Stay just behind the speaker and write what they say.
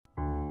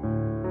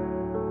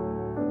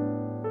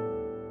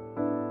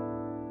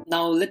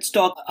Now let's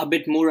talk a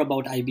bit more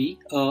about IB.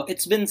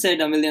 It's been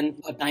said a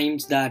million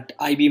times that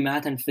IB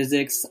math and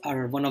physics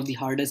are one of the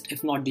hardest,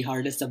 if not the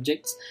hardest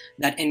subjects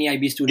that any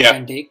IB student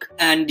can take.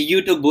 And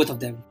you took both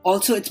of them.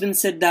 Also, it's been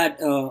said that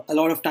a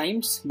lot of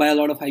times by a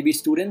lot of IB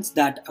students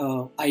that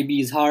IB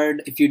is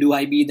hard. If you do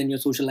IB, then your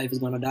social life is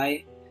going to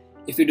die.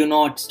 If you do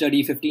not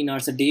study 15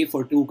 hours a day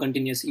for 2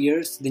 continuous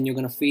years, then you're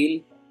going to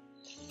fail.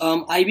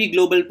 IB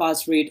global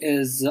pass rate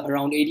is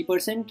around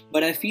 80%,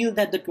 but I feel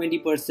that the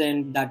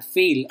 20% that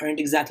fail aren't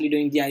exactly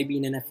doing the IB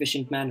in an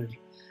efficient manner.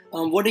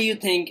 What do you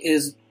think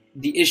is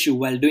the issue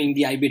while doing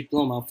the IB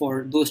diploma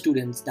for those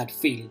students that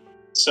fail?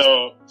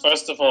 So,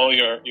 first of all,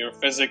 your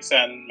physics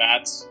and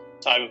maths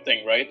type of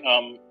thing, right?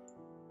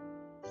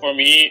 For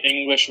me,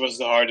 English was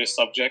the hardest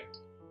subject,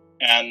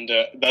 and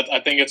that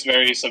I think it's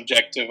very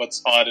subjective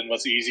what's hard and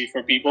what's easy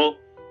for people.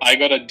 I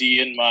got a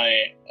D in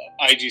my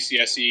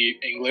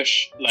IGCSE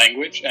English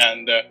language,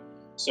 and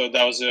so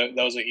that was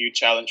a huge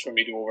challenge for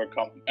me to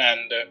overcome.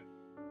 And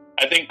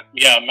I think,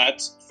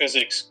 maths,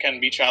 physics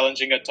can be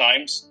challenging at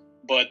times,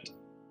 but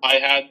I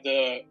had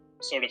the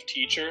sort of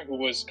teacher who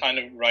was kind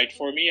of right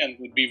for me and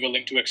would be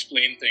willing to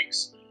explain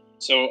things.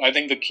 So I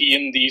think the key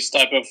in these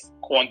type of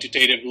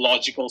quantitative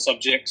logical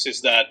subjects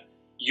is that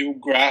you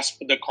grasp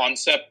the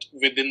concept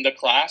within the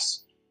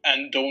class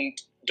and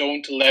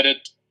don't let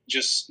it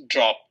just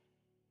drop.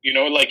 You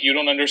know, like you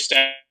don't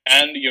understand,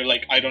 you're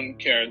like, I don't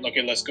care.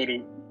 Okay, let's go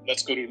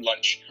to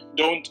lunch.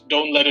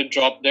 Don't let it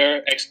drop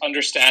there.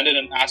 Understand it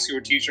and ask your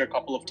teacher a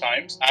couple of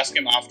times. Ask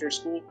him after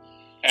school.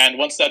 And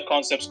once that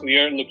concept's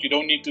clear, look, you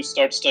don't need to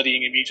start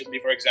studying immediately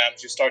for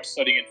exams. You start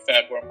studying in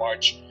Feb or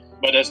March.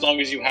 But as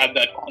long as you have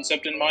that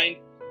concept in mind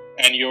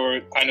and you're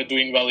kind of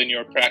doing well in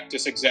your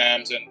practice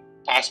exams and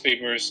past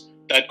papers,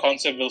 that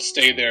concept will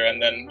stay there,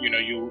 and then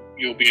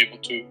you'll be able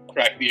to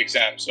crack the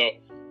exam. So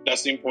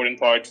that's the important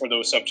part for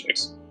those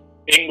subjects.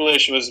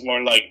 English was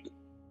more like,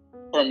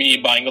 for me,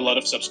 buying a lot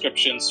of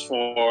subscriptions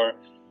for,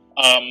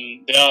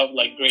 they are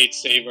like Grade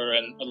Saver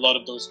and a lot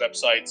of those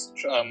websites.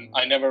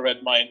 I never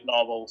read my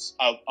novels.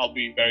 I'll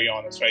be very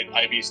honest, right?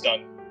 IB's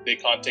done. They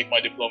can't take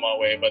my diploma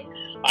away, but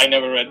I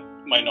never read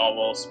my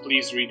novels.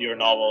 Please read your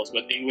novels.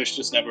 But English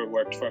just never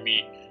worked for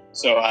me.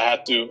 So I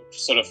had to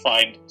sort of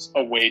find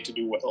a way to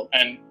do well.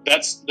 And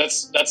that's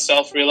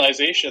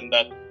self-realization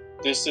that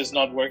this is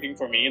not working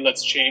for me.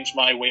 Let's change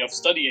my way of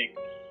studying.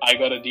 I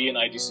got a D in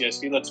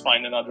IGCSE. Let's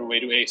find another way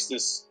to ace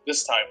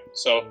this time.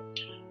 So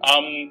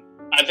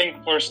I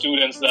think for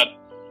students that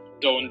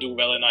don't do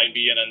well in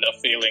IB and end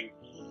up failing,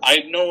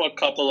 I know a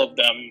couple of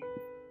them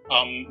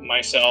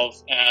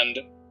myself, and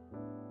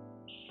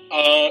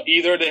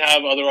either they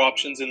have other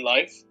options in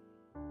life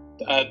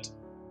that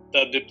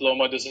the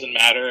diploma doesn't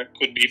matter.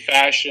 Could be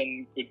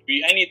fashion, could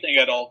be anything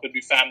at all, could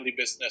be family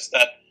business,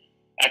 that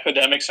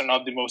academics are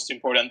not the most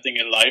important thing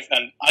in life.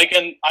 And I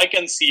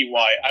can see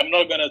why. I'm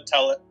not going to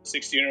tell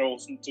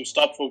 16-year-olds to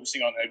stop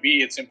focusing on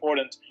IB. It's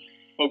important to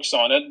focus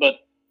on it, but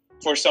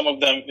for some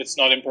of them it's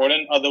not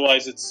important.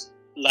 Otherwise it's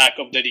lack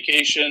of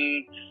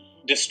dedication,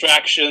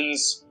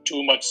 distractions,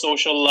 too much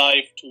social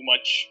life, too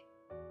much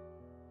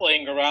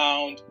playing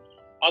around,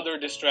 other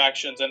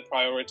distractions and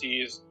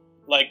priorities.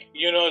 Like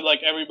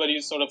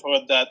everybody's sort of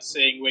heard that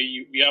saying where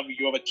you have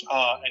a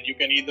jar and you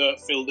can either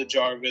fill the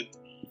jar with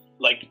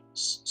like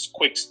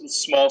quick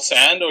small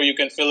sand, or you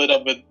can fill it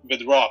up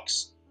with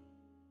rocks.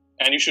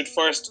 And you should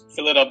first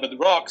fill it up with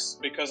rocks,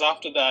 because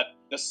after that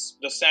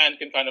the sand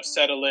can kind of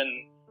settle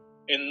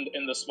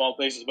in the small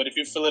places. But if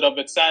you fill it up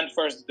with sand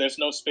first, there's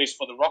no space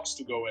for the rocks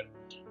to go in,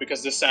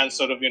 because the sand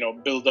sort of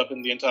build up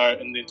in the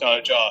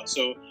entire jar.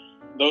 So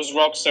those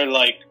rocks are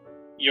like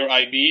your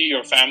IB,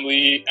 your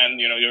family, and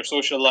your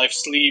social life.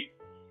 Sleep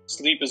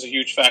is a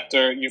huge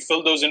factor. You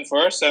fill those in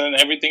first, and then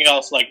everything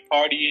else like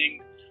partying,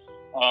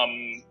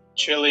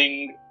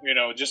 chilling,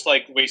 just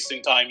like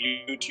wasting time,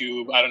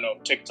 YouTube, I don't know,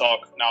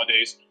 TikTok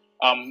nowadays.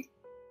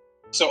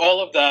 So all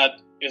of that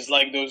is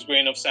like those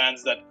grain of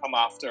sands that come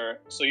after.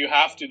 So you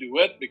have to do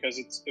it because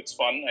it's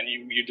fun and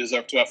you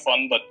deserve to have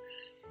fun. But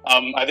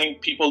I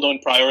think people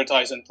don't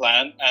prioritize and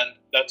plan, and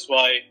that's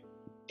why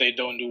they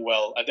don't do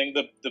well. I think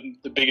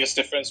the biggest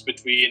difference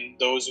between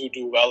those who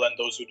do well and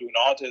those who do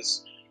not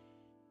is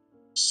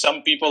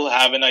some people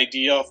have an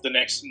idea of the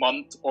next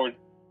month or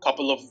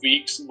couple of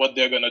weeks what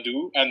they're going to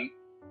do, and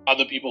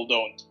other people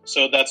don't.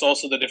 So that's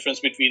also the difference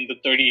between the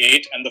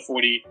 38 and the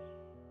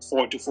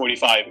 44 to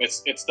 45.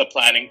 It's the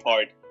planning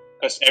part,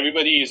 because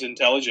everybody is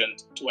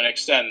intelligent to an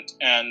extent,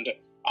 and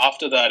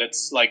after that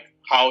it's like,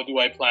 how do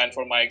I plan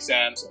for my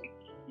exams and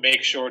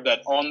make sure that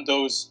on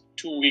those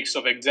 2 weeks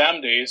of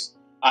exam days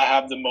I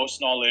have the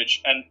most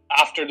knowledge, and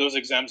after those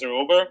exams are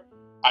over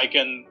I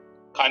can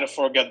kind of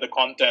forget the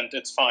content.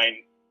 It's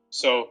fine.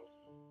 So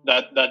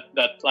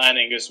that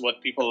planning is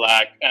what people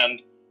lack.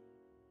 And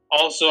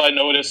also I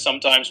notice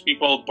sometimes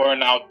people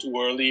burn out too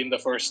early in the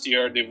first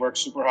year. They work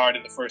super hard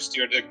in the first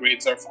year, their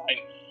grades are fine.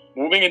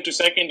 Moving into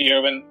second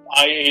year, when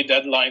IA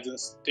deadlines and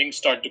things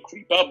start to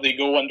creep up, they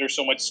go under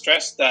so much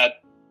stress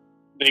that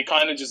they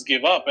kind of just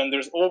give up. And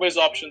there's always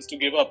options to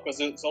give up, because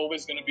it's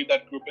always going to be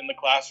that group in the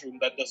classroom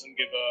that doesn't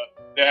give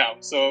a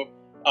damn. So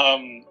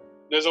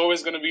there's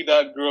always going to be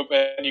that group,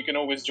 and you can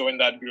always join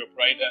that group,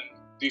 right? And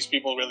these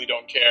people really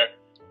don't care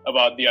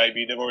about the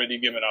IB. They've already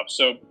given up.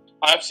 So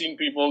I've seen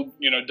people,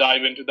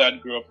 dive into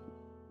that group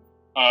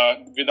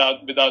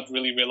without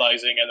really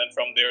realizing, and then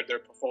from there their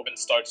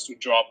performance starts to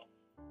drop.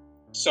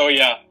 So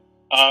yeah,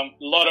 a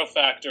lot of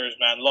factors,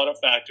 man. A lot of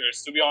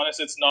factors. To be honest,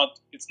 it's not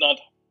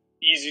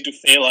easy to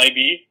fail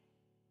IB.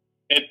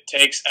 It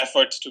takes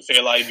effort to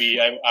fail IB.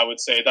 I would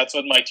say that's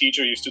what my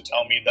teacher used to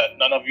tell me, that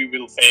none of you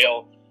will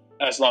fail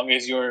as long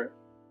as you're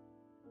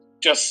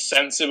just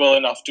sensible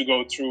enough to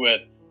go through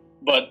it.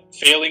 But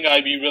failing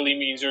IB really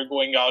means you're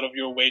going out of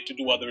your way to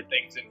do other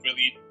things and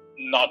really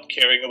not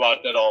caring about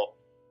it at all.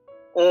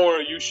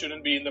 Or you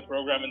shouldn't be in the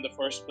program in the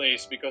first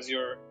place because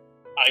your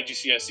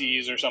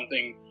IGCSEs or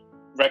something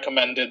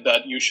recommended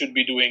that you should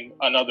be doing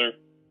another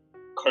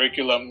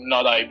curriculum,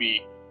 not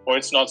IB, or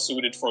it's not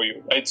suited for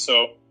you, right?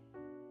 So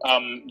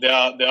there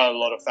are a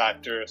lot of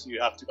factors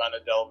you have to kind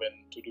of delve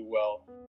in to do well.